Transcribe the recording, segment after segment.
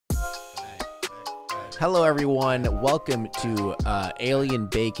Hello everyone, welcome to Alien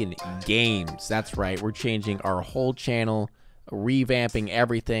Bacon Games. That's right, we're changing our whole channel, revamping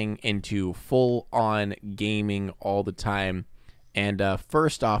everything into full-on gaming all the time. And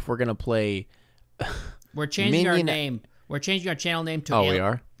first off, we're gonna play. We're changing our name. We're changing our channel name to. Oh, we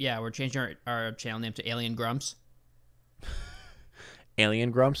are. Yeah, we're changing our channel name to Alien Grumps. Alien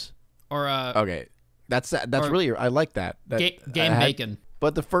Grumps. Or okay, that's really, I like that. Game Bacon.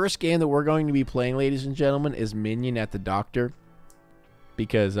 But the first game that we're going to be playing, ladies and gentlemen, is Minion at the Doctor,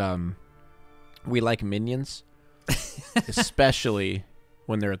 because we like minions, especially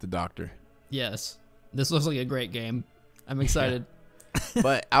when they're at the doctor. Yes, this looks like a great game. I'm excited. Yeah.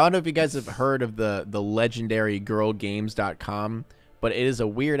 But I don't know if you guys have heard of the legendary girlgames.com, but it is a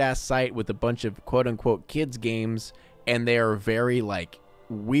weird ass site with a bunch of quote unquote kids games, and they are very like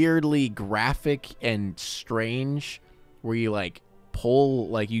weirdly graphic and strange, where you like pull,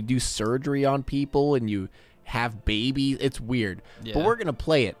 like you do surgery on people and you have babies. It's weird. Yeah. But we're gonna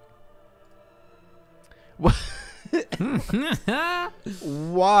play it.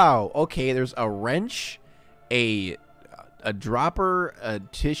 Wow. Okay, there's a wrench, a dropper, a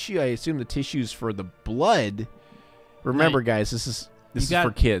tissue. I assume the tissue's for the blood. Remember, guys, this is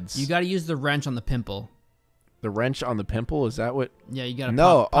for kids. You got to use the wrench on the pimple. The wrench on the pimple? Is that what? Yeah, you got to.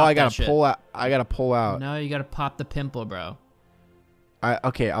 No. Pop I gotta pull out. I gotta pull out. No, you got to pop the pimple, bro.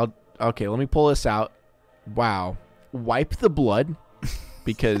 Okay. Let me pull this out. Wow. Wipe the blood,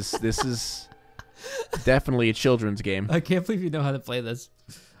 because this is definitely a children's game. I can't believe you know how to play this.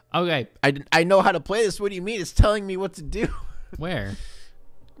 Okay. I know how to play this. What do you mean? It's telling me what to do. Where?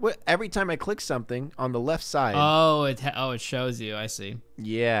 Every time I click something on the left side. Oh, it shows you. I see.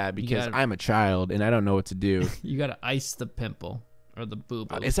 Yeah, because I'm a child and I don't know what to do. You gotta ice the pimple or the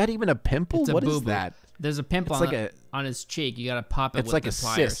boob. Is that even a pimple? What is that? There's a pimple on his cheek. You gotta pop it. It's with like the a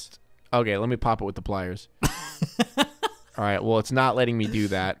pliers. cyst. Okay, let me pop it with the pliers. All right. Well, it's not letting me do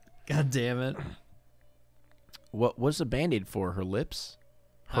that. God damn it. What's the Band-Aid for? Her lips?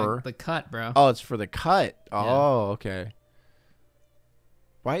 Her? The cut, bro. Oh, it's for the cut. Oh, yeah. Okay.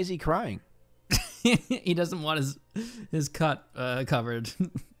 Why is he crying? He doesn't want his cut covered.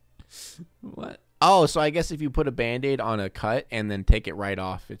 What? Oh, so I guess if you put a Band-Aid on a cut and then take it right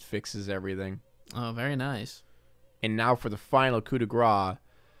off, it fixes everything. Oh, very nice. And now for the final coup de grace,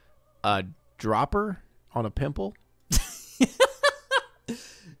 a dropper on a pimple?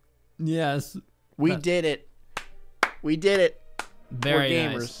 Yes. We did it. We did it. Very We're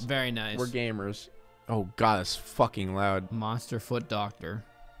gamers. nice. Very nice. We're gamers. Oh, God, that's fucking loud. Monster Foot Doctor.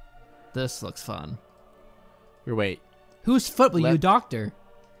 This looks fun. Here, wait. Whose foot will you doctor?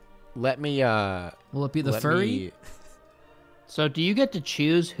 Let me, Will it be the furry? So do you get to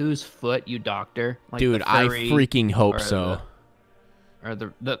choose whose foot you doctor? Like dude, I freaking hope so. Or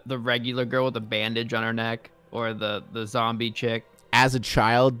the regular girl with a bandage on her neck? Or the zombie chick? As a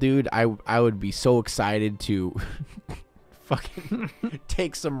child, dude, I would be so excited to fucking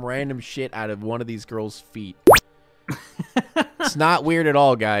take some random shit out of one of these girls' feet. It's not weird at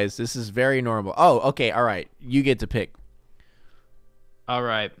all, guys. This is very normal. Oh, okay, all right. You get to pick. All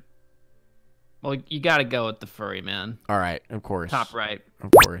right. Well, you got to go with the furry, man. All right, of course. Top right.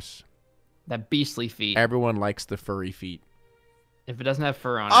 Of course. That beastly feet. Everyone likes the furry feet. If it doesn't have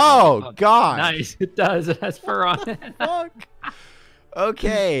fur on it. Oh, God. Nice. It does. It has fur on it. Fuck.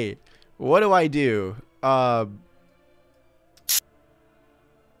 Okay. What do I do? What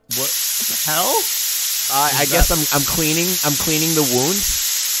the hell? I guess I'm cleaning the wound.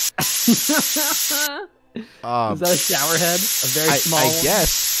 Is that a shower head? A very small one? I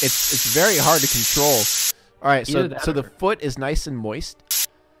guess it's very hard to control. All right, so the foot is nice and moist.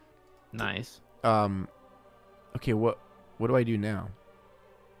 Nice. Okay, what do I do now?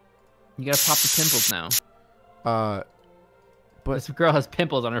 You gotta pop the pimples now. But this girl has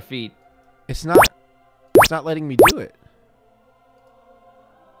pimples on her feet. It's not letting me do it.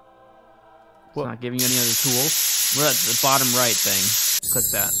 It's not giving you any other tools. We're at the bottom right thing. Click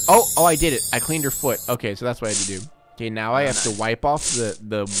that. Oh, I did it. I cleaned her foot. Okay, so that's what I had to do. Okay, now I have to wipe off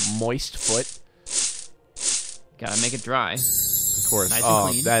the moist foot. Gotta make it dry. Of course. Nice and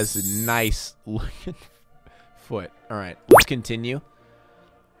clean. That is a nice looking foot. All right, let's continue.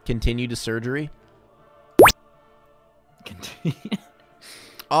 Continue to surgery.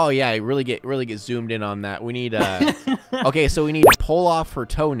 Oh yeah, really get zoomed in on that. We need okay, so we need to pull off her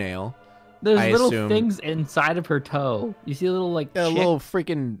toenail. There's little things inside of her toe. You see a little like little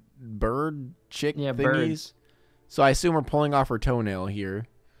freaking bird chick thingies. Birds. So I assume we're pulling off her toenail here.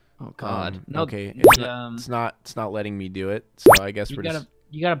 Oh God. No, okay. It's not letting me do it. So I guess you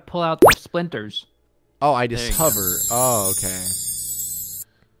gotta pull out the splinters. Oh, I just hover. Oh, okay.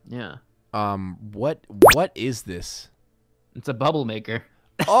 Yeah. What is this? It's a bubble maker.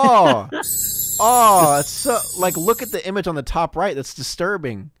 Oh, oh, it's so like look at the image on the top right. That's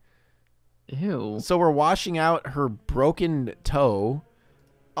disturbing. Ew. So we're washing out her broken toe.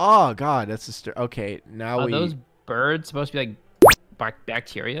 Oh God, that's disturbing. Okay, now Are those birds supposed to be like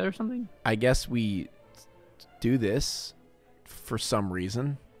bacteria or something? I guess we do this for some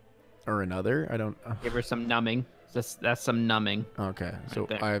reason or another. I don't. Give her some numbing. That's some numbing. Okay, so Right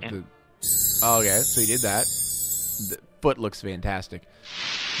there. I have to. Oh, okay, so he did that. The foot looks fantastic.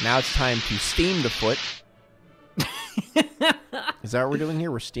 Now it's time to steam the foot. Is that what we're doing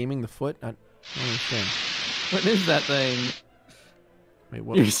here? We're steaming the foot? I don't understand. What is that thing? Wait,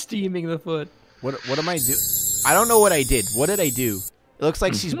 what? You're steaming the foot. What am I doing? I don't know what I did. What did I do? It looks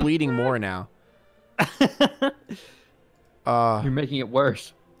like she's bleeding more now. You're making it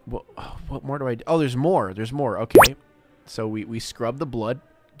worse. What more do I do? Oh, there's more. There's more. Okay. So we scrub the blood.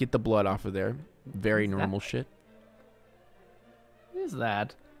 Get the blood off of there. Very What's normal shit. What is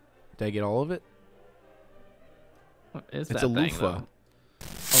that? Did I get all of it? What is It's that a thing, loofah. though?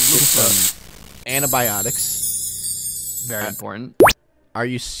 It's antibiotics. Very important. Are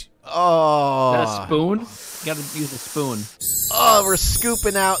you... Oh. Is that a spoon? You gotta use a spoon. Oh, we're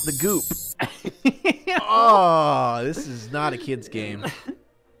scooping out the goop. Oh, this is not a kid's game.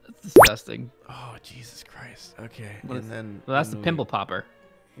 That's disgusting. Oh, Jesus Christ. Okay. What and is- then... Well, that's the then pimple popper.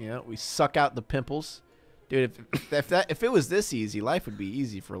 Yeah, we suck out the pimples. Dude, if it was this easy, life would be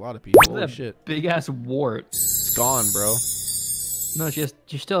easy for a lot of people. Holy That shit. big ass wart. It's gone, bro. No,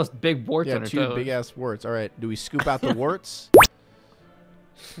 she still has big warts Yeah, on her two toes. big ass warts. All right, do we scoop out the warts?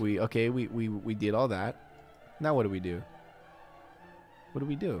 We did all that. Now what do we do? What do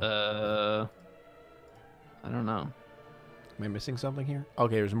we do? I don't know. Am I missing something here?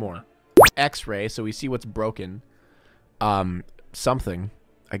 Okay, there's more. X-ray, so we see what's broken. Something.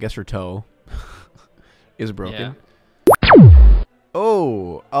 I guess her toe is broken. Yeah.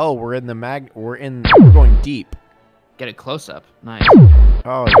 Oh, we're in the we're going deep. Get it close up. Nice.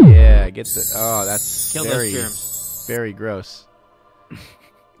 Oh yeah, get the. Oh, that's Kill very, those germs. very gross.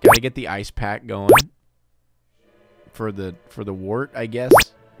 Gotta get the ice pack going for the wart, I guess.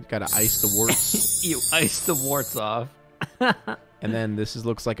 Gotta ice the warts. You ice the warts off. And then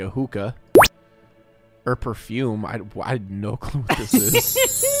looks like a hookah or perfume. I had no clue what this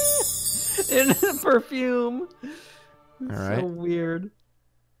is. In perfume. All right. So weird.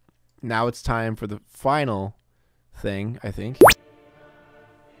 Now it's time for the final thing, I think.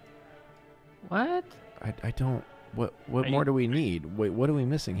 What? I don't. What Are more you- do we need? Wait, what are we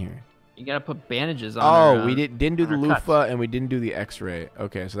missing here? You gotta put bandages on. Oh, we didn't do the on her cuts. loofah and we didn't do the X-ray.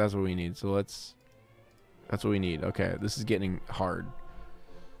 Okay, so that's what we need. So that's what we need. Okay, this is getting hard.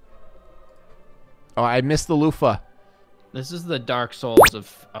 Oh, I missed the loofah. This is the Dark Souls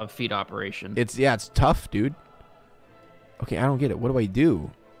of feet operation. It's tough, dude. Okay, I don't get it. What do I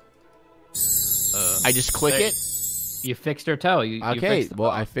do? I just click there- it. You fixed her toe. You Okay, fixed the well,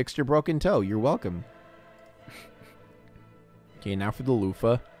 bone. I fixed your broken toe. You're welcome. Okay, now for the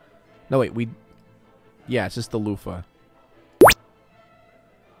loofah. No, wait, yeah, it's just the loofah.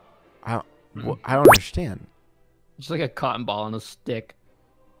 I don't understand. Just like a cotton ball on a stick.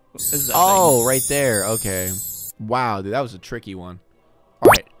 What is that Oh, right there. Okay. Wow, dude, that was a tricky one. All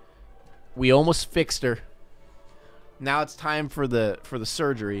right, we almost fixed her. Now it's time for the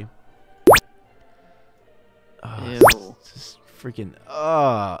surgery. thing? It's Ew. just freaking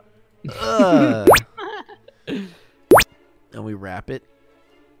and we wrap it.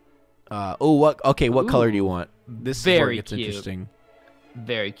 What color do you Ooh, want? This is where it very gets cute. interesting.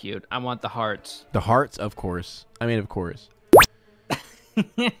 Very cute. I want the hearts. The hearts, of course. I mean, of course.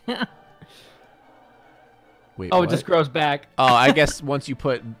 Wait, Oh, what? it just grows back. Oh, I guess once you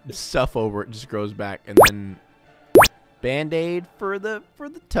put stuff over it, just grows back, and then Band-Aid for the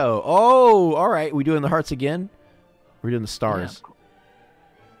toe. Oh, all right. We doing the hearts again? We're doing the stars. Yeah.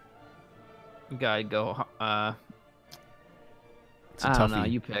 We gotta go. It's a I don't know.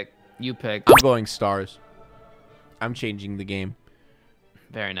 toughie. You pick. You pick. I'm going stars. I'm changing the game.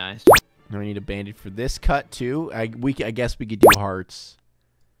 Very nice. Now we need a Band-Aid for this cut too. I guess we could do hearts,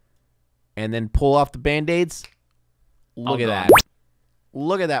 and then pull off the Band-Aids. Look All at that. gone.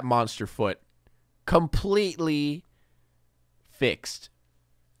 Look at that monster foot. Completely fixed.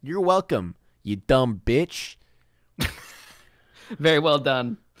 You're welcome, you dumb bitch. Very well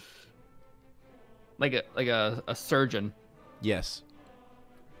done. Like a surgeon. Yes.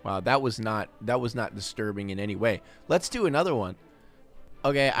 Wow, that was not disturbing in any way. Let's do another one.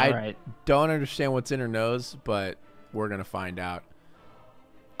 Okay, I Alright. don't understand what's in her nose, but we're gonna find out.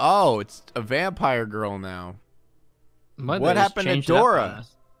 Oh, it's a vampire girl now. They What just happened to changed it up on Dora?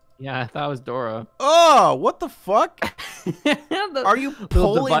 us. Yeah, I thought it was Dora. Oh, what the fuck? Are you little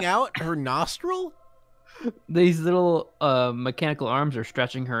pulling out her nostril? These little mechanical arms are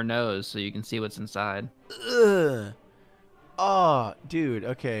stretching her nose so you can see what's inside. Ugh. Oh, dude.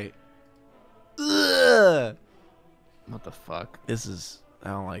 Okay. Ugh. What the fuck? This is. I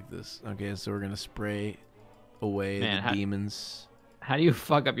don't like this. Okay, so we're gonna spray away the demons. How do you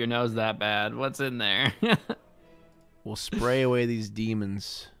fuck up your nose that bad? What's in there? We'll spray away these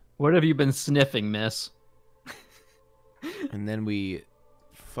demons. What have you been sniffing, miss? And then we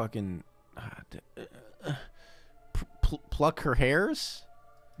fucking pluck her hairs?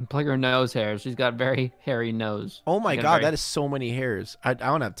 Pluck her nose hairs. She's got very hairy nose. Oh my god, that is so many hairs. I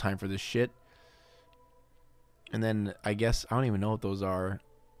don't have time for this shit. And then I guess I don't even know what those are.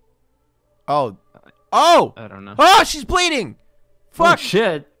 Oh. Oh! I don't know. Oh, she's bleeding! Fuck! Oh,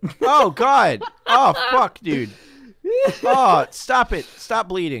 shit. Oh god. Oh fuck, dude. Oh, stop it. Stop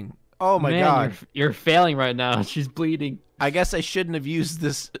bleeding. Oh my god. You're failing right now. She's bleeding. I guess I shouldn't have used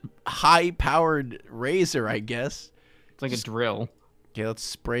this high-powered razor, I guess. It's like a drill. Okay, let's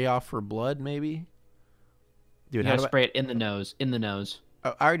spray off her blood, maybe. Dude, you gotta spray it in the nose. In the nose.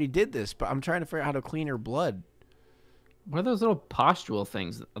 I already did this, but I'm trying to figure out how to clean her blood. What are those little pustule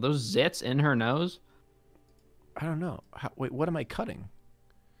things? Are those zits in her nose? I don't know. Wait, what am I cutting?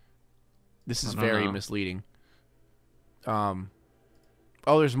 This is very misleading. Oh,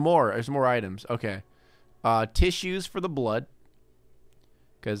 there's more. There's more items. Okay. Tissues for the blood.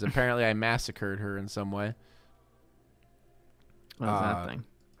 Because apparently I massacred her in some way. What is that thing?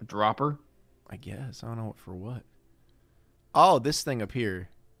 A dropper? I guess. I don't know for what. Oh, this thing up here.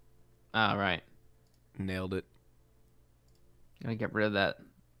 Oh, right. Nailed it. Gotta get rid of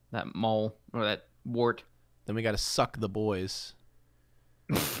that mole or that wart. Then we gotta suck the boys.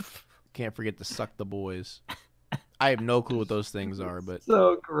 Can't forget to suck the boys. I have no clue what those things are, but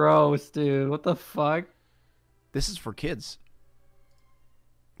so gross, dude. What the fuck? This is for kids.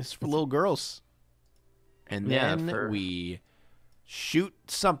 This is for little girls. And then we shoot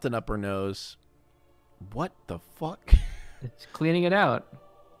something up her nose. What the fuck? It's cleaning it out.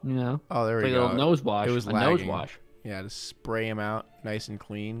 You know. Oh, there we go. A little nose wash. It was a lagging. nose wash. Yeah, to spray him out nice and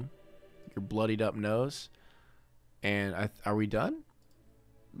clean. Your bloodied up nose. And are we done?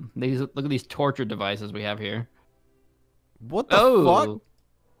 Look at these torture devices we have here. What the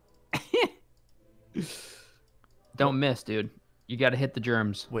fuck? Don't miss, dude. You gotta hit the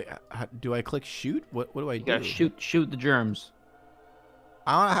germs. Wait, do I click shoot? What do I do? You gotta shoot the germs.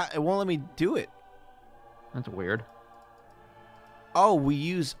 It won't let me do it. That's weird. Oh, we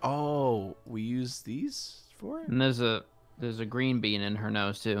use these for it? And there's a green bean in her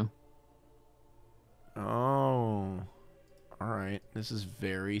nose too. Oh. Alright. This is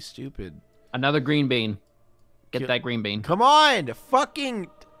very stupid. Another green bean. Get that green bean. Come on! Fucking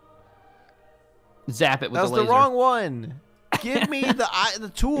zap it with the laser. That's the wrong one. Give me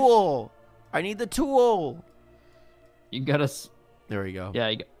the tool. I need the tool. You gotta. There we go. Yeah,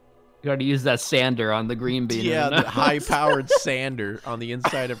 you gotta use that sander on the green bean. Yeah, the high-powered sander on the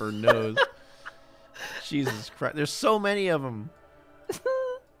inside of her nose. Jesus Christ. There's so many of them.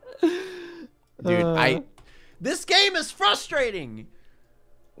 Dude, this game is frustrating.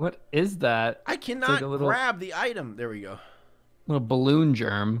 What is that? I cannot grab the item. There we go. Little balloon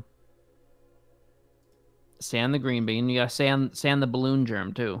germ. Sand the green bean. You gotta sand the balloon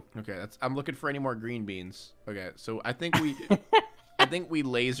germ too. Okay, I'm looking for any more green beans. Okay, so I think we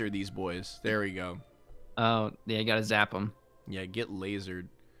laser these boys. There we go. Oh yeah, you gotta zap them. Yeah, get lasered.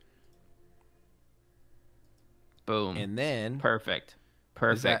 Boom. And then perfect.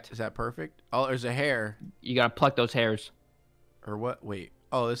 Is that perfect? Oh, there's a hair. You gotta pluck those hairs. Or what? Wait.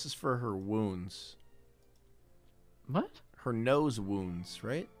 Oh, this is for her wounds. What? Her nose wounds,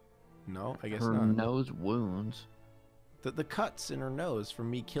 right? No, I guess not. Her nose wounds. The cuts in her nose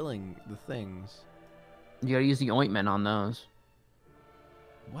from me killing the things. You gotta use the ointment on those.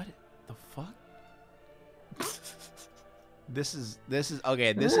 What the fuck? This is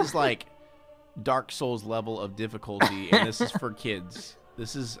okay. This is like Dark Souls level of difficulty, and this is for kids.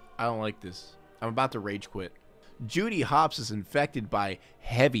 I don't like this. I'm about to rage quit. Judy Hopps is infected by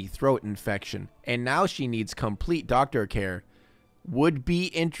heavy throat infection, and now she needs complete doctor care. Would be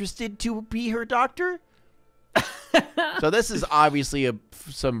interested to be her doctor? So this is obviously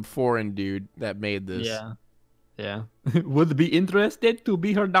some foreign dude that made this. Yeah. Would be interested to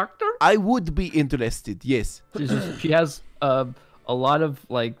be her doctor? I would be interested, yes. She has a lot of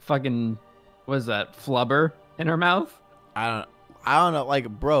like fucking, what is that, flubber in her mouth? I don't know, like,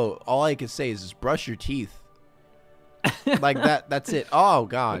 bro, all I can say is just brush your teeth. Like that's it. Oh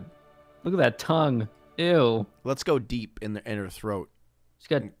god. Look at that tongue. Ew. Let's go deep in her throat. She's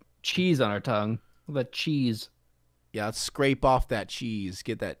got cheese on our tongue. What about cheese? Yeah, let's scrape off that cheese.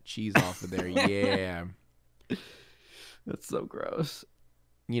 Get that cheese off of there. Yeah. That's so gross.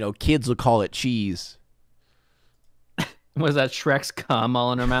 You know, kids will call it cheese. Was that Shrek's cum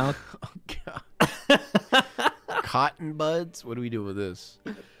all in her mouth? Oh, God. Cotton buds? What do we do with this?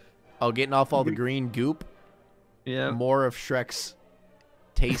 Oh, getting off all the green goop? Yeah. More of Shrek's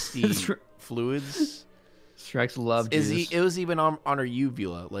tasty fluids? Shrek's love juice. It was even on her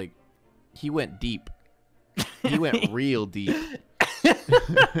uvula. Like, he went deep. He went real deep.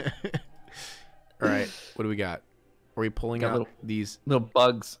 All right, what do we got? Are we pulling out these little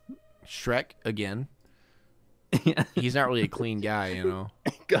bugs? Shrek again. He's not really a clean guy, you know.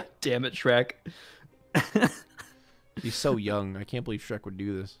 God damn it, Shrek. He's so young. I can't believe Shrek would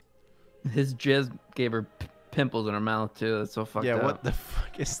do this. His jizz gave her pimples in her mouth too. That's so fucked up. Yeah, what the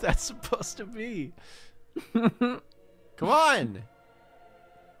fuck is that supposed to be? Come on.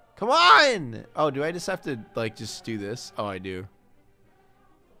 Come on. Oh, do I just have to like just do this? Oh, I do.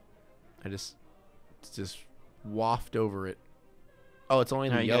 I just waft over it. Oh, it's only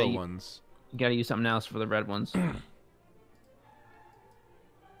the yellow ones. You gotta use something else for the red ones.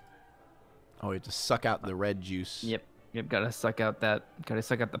 Oh, you have to suck out the red juice. Yep. Gotta suck out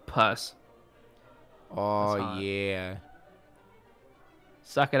the pus. Oh yeah.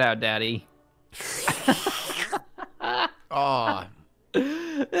 Suck it out, daddy. Oh.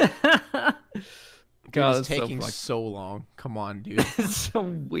 God, it's taking so long. Come on, dude. It's so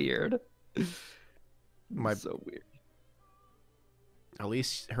weird. So weird. At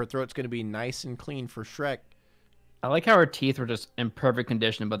least her throat's gonna be nice and clean for Shrek. I like how her teeth were just in perfect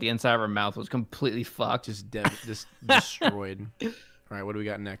condition, but the inside of her mouth was completely fucked. Just destroyed. All right, what do we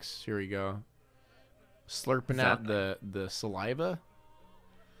got next? Here we go. Slurping out the saliva.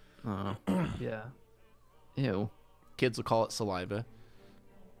 Oh, yeah. Ew. Kids will call it saliva.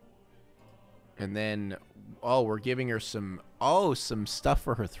 And then, oh, we're giving her some stuff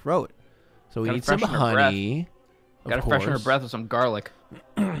for her throat. So we need some honey. Gotta freshen her breath with some garlic.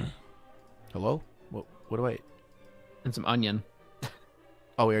 Hello? What do I... And some onion.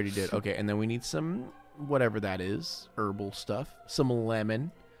 Oh, we already did. Okay, and then we need some, whatever that is, herbal stuff. Some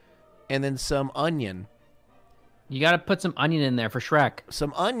lemon. And then some onion. You gotta put some onion in there for Shrek.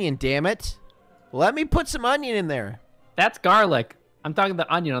 Some onion, damn it. Let me put some onion in there. That's garlic. I'm talking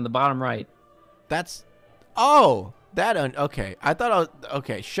the onion on the bottom right. That's... Oh, that... Okay, I thought I was...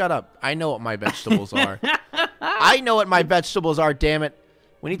 Okay, shut up. I know what my vegetables are. I know what my vegetables are, damn it.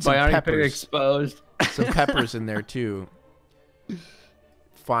 We need some peppers. Exposed. Some peppers in there, too.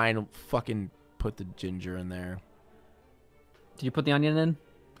 Fine, fucking put the ginger in there. Did you put the onion in?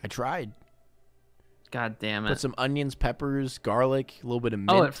 I tried. God damn it. Put some onions, peppers, garlic, a little bit of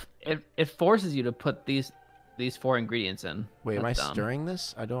mint. Oh, it forces you to put these 4 ingredients in. Wait, am I stirring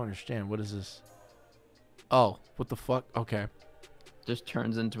this? I don't understand. What is this? Oh, what the fuck? Okay. Just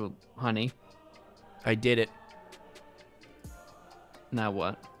turns into honey. I did it. Now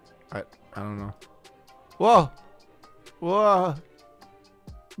what? I don't know. Whoa! Whoa!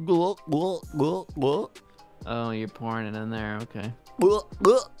 Gulp, gulp, gulp, gulp. Oh, you're pouring it in there. Okay. Gulp,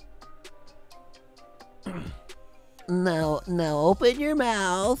 gulp. Now open your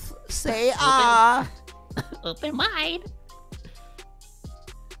mouth. Say ah. Open wide.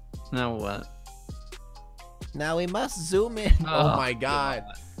 Now what? Now we must zoom in. Oh my god.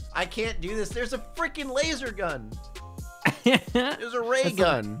 God. I can't do this. There's a freaking laser gun. There's a ray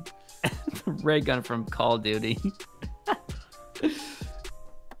gun. Ray gun from Call of Duty.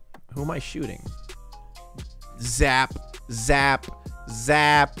 Who am I shooting? Zap, zap,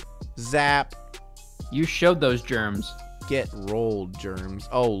 zap, zap. You showed those germs. Get rolled, germs.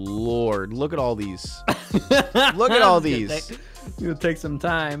 Oh lord, look at all these. Look at all these. It'll take some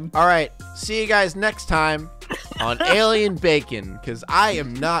time. All right, see you guys next time on Alien Bacon, because I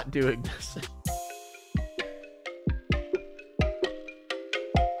am not doing this.